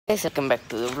Guys, welcome back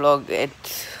to the vlog.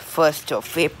 It's 1st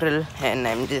of April and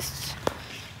I'm just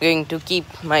going to keep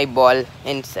my ball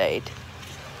inside.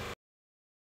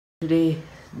 Today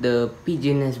the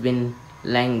pigeon has been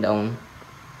lying down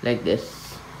like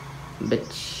this, but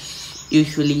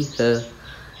usually her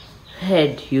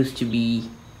head used to be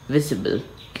visible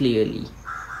clearly,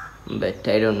 but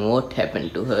I don't know what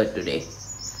happened to her today.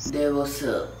 There was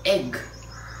an egg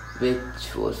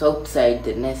which was outside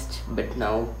the nest, but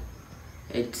now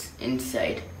it's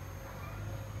inside.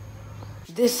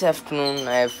 This afternoon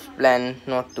I have planned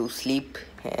not to sleep,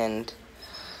 and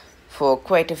for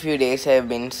quite a few days I have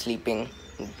been sleeping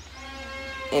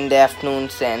in the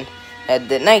afternoons, and at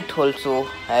the night also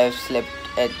I have slept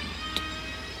at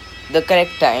the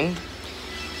correct time.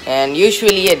 And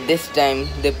usually at this time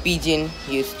the pigeon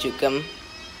used to come,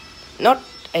 not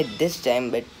at this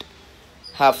time but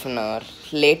half an hour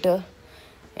later,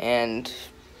 and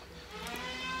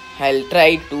I'll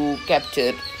try to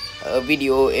capture a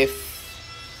video if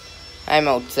I'm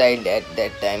outside at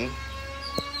that time.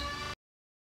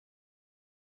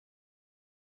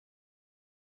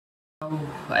 Now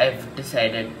I've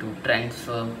decided to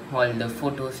transfer all the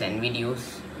photos and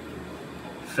videos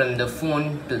from the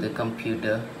phone to the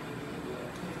computer,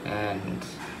 and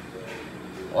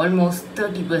almost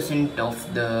 30%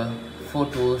 of the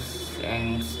photos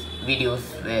and videos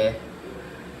were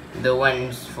the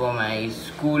ones for my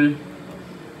school,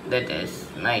 that is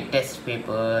my test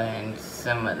paper and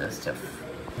some other stuff.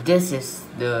 This is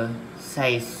the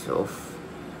size of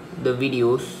the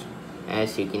videos,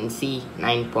 as you can see,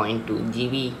 9.2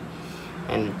 GB,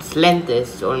 and its length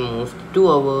is almost 2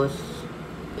 hours.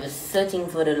 I was searching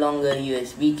for a longer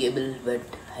USB cable, but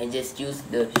I just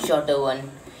used the shorter one,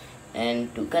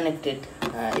 and to connect it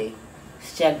I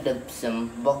stacked up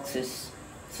some boxes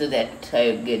so that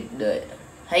I would get the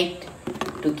height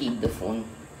to keep the phone,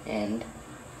 and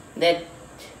that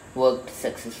worked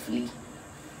successfully.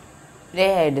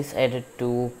 Today I decided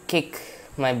to kick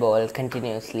my ball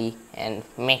continuously and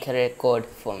make a record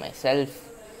for myself,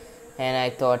 and I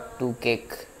thought to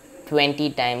kick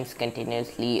 20 times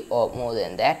continuously or more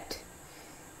than that,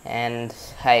 and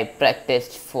I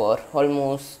practiced for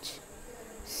almost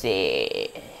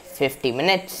say 50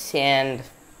 minutes, and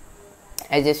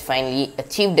I just finally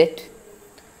achieved it,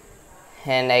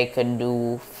 and I could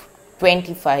do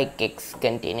 25 kicks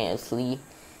continuously.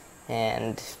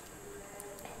 And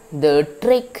the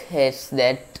trick is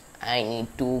that I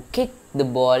need to kick the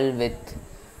ball with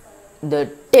the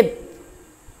tip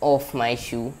of my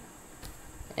shoe,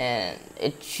 and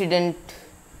it shouldn't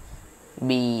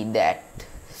be that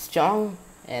strong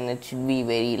and it should be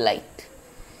very light,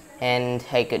 and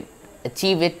I could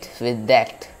achieve it with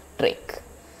that trick.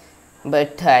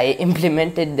 But I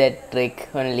implemented that trick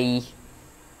only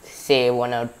say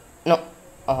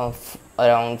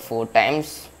around 4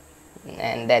 times,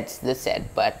 and that's the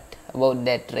sad part about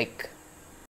that trick.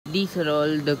 These are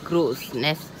all the crow's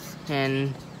nests,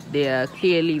 and they are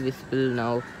clearly visible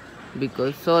now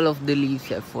because all of the leaves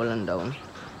have fallen down.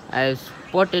 I have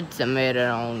spotted somewhere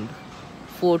around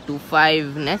 4 to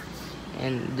 5 nests,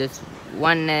 and this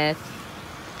one nest,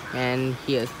 and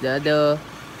here's the other,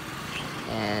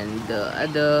 and the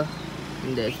other,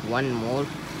 and there's one more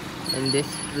in this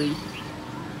tree,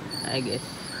 I guess.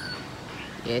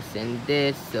 Yes, and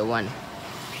there's the one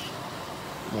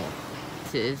more.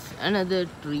 This is another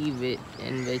tree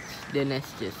in which the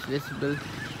nest is visible,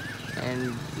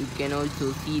 and you can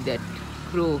also see that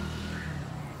crow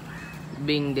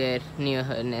being there near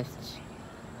her nest.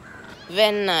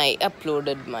 When I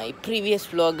uploaded my previous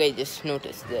vlog, I just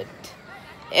noticed that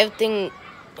everything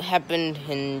happened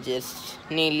in just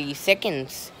nearly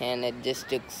seconds, and it just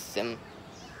took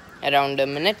around a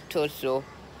minute or so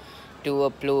to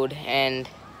upload. And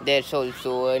there's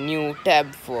also a new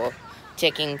tab for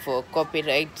checking for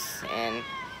copyrights, and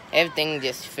everything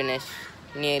just finished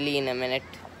nearly in a minute,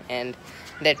 and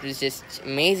that was just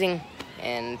amazing,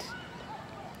 and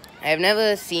I've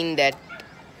never seen that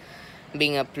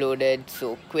being uploaded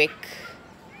so quick.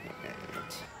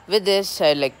 And with this,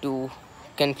 I'd like to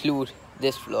conclude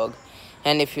this vlog,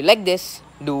 and if you like this,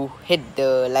 do hit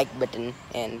the like button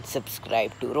and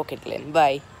subscribe to Rocket Clan.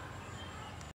 Bye.